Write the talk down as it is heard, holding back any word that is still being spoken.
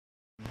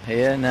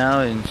Here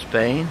now in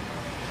Spain.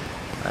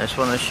 I just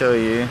want to show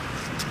you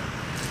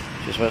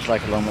just what it's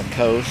like along the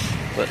coast,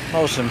 but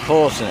most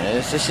important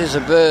is this is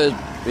a bird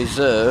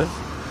reserve.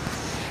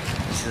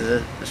 This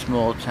is a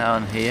small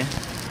town here.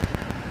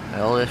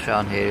 All this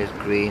around here is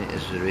green,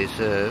 is the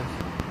reserve.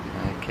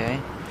 Okay,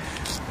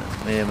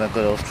 me and my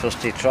good old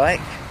trusty trike,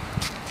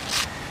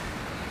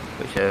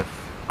 which I've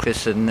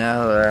christened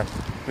now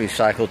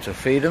Recycled to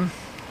Freedom.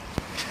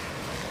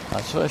 I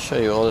just want to show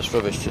you all this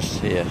rubbish just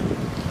here.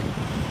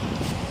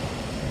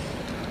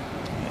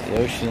 The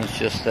ocean's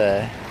just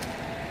there.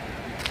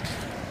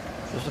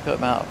 Just look at the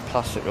amount of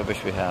plastic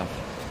rubbish we have.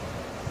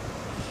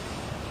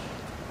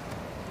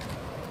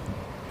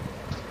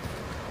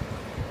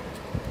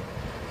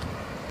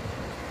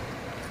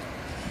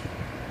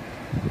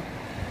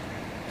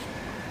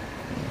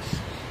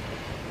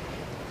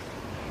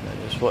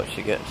 Now just watch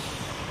it gets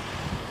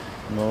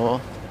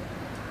more.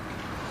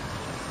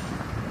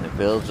 And it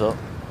builds up.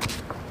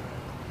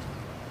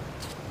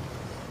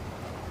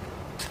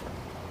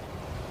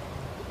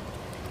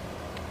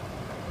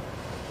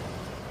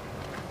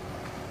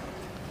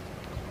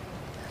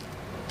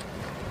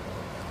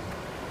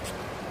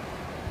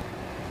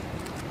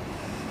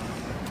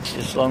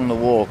 Just along the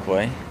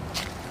walkway.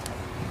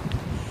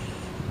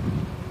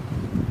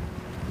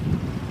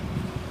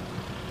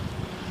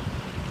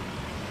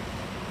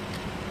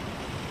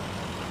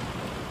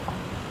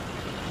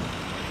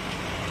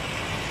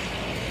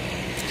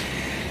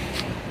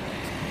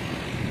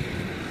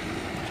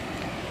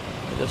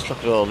 Just look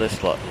at all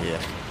this lot here.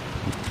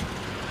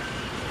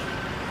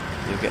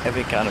 You get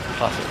every kind of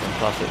plastic, from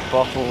plastic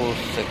bottles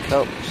to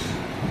cups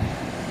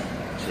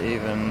to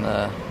even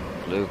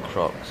blue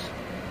Crocs.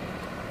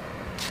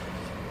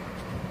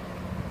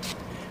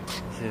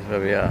 This is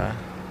where we are,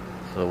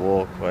 it's the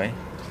walkway.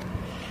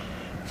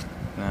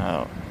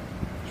 Now,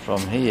 from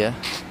here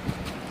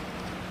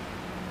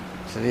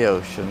to the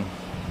ocean,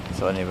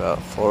 it's only about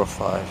 4 or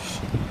 5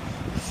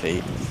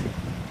 feet.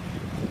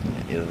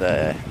 You're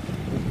there.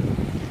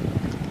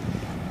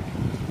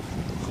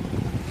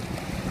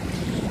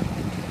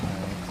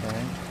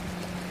 Okay.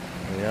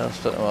 We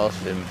else don't know what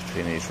else is in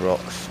between these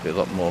rocks. Be a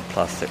lot more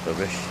plastic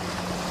rubbish.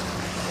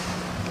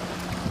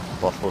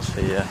 Bottles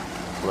here,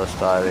 full of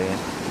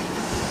styrene.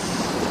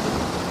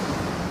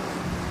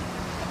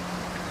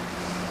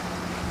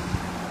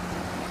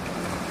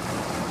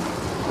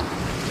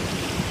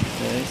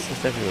 It's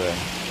just everywhere.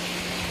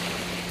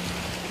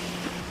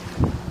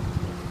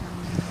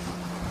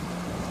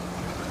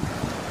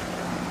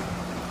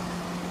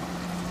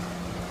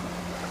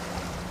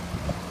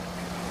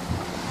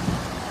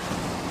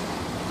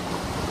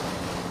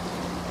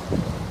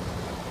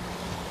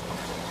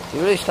 If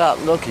you really start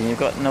looking, you've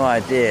got no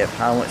idea of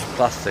how much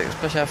plastic,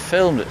 especially I've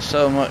filmed it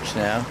so much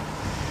now.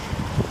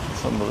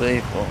 It's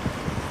unbelievable.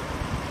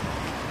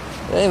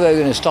 The only way we're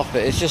going to stop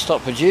it is just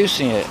stop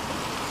producing it.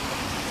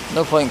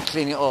 No point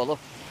cleaning it all up.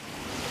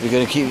 We're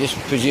going to keep just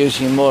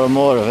producing more and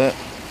more of it.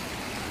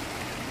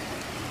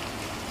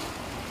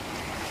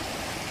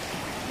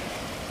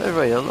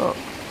 Everywhere you look.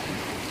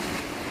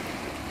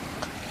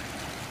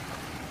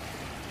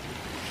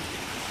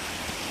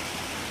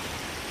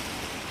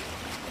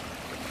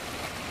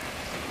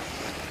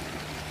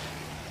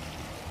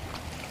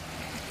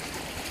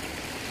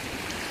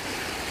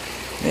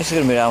 This is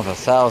going to be around for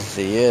thousands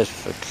of years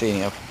for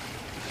cleaning up.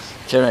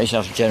 Generation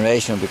after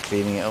generation will be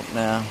cleaning it up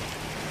now.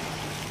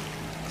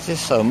 There's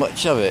just so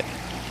much of it.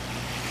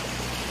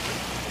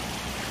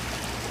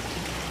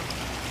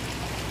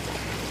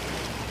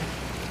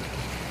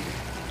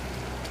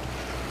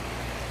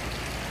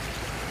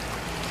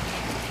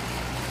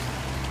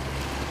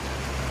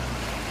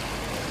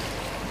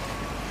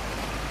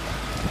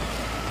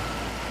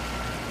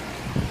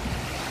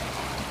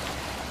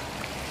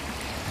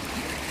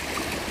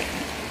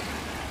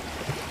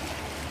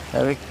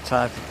 Every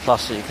type of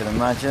plastic you can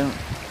imagine,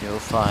 you'll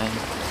find.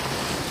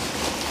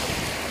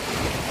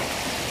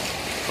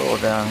 All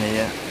down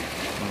here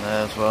and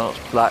there as well.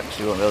 It's black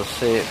so you won't be able to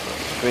see it, but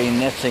there's green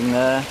netting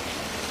there,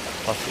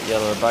 plastic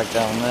yellow bag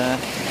down there.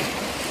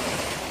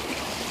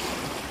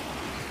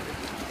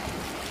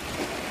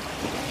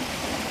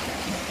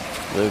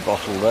 Blue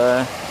bottle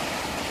there.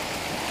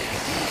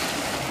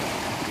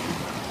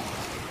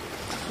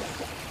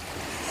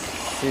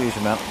 Huge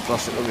amount of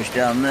plastic rubbish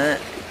down there.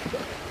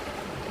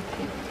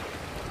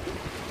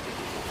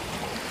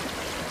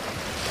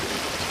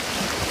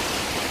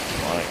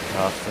 White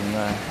carton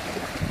there.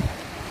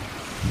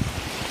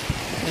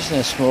 Just in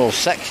a small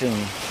section,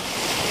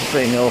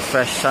 putting all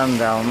fresh sand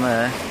down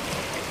there.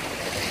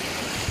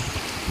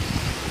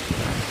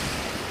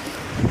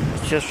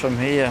 It's just from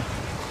here,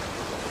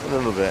 a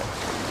little bit.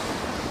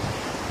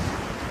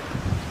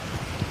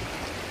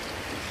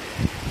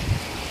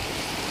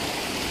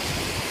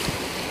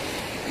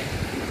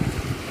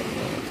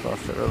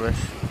 Plastic rubbish.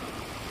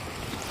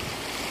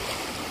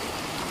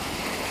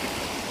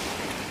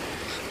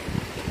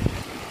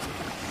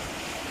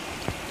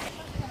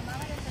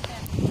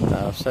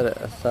 Now, I've said it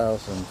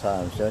 1,000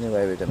 times, the only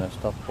way we're going to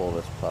stop all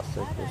this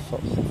plastic is stop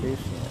producing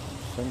it.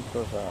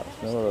 Simple as that.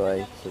 There's no other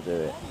way to do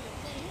it.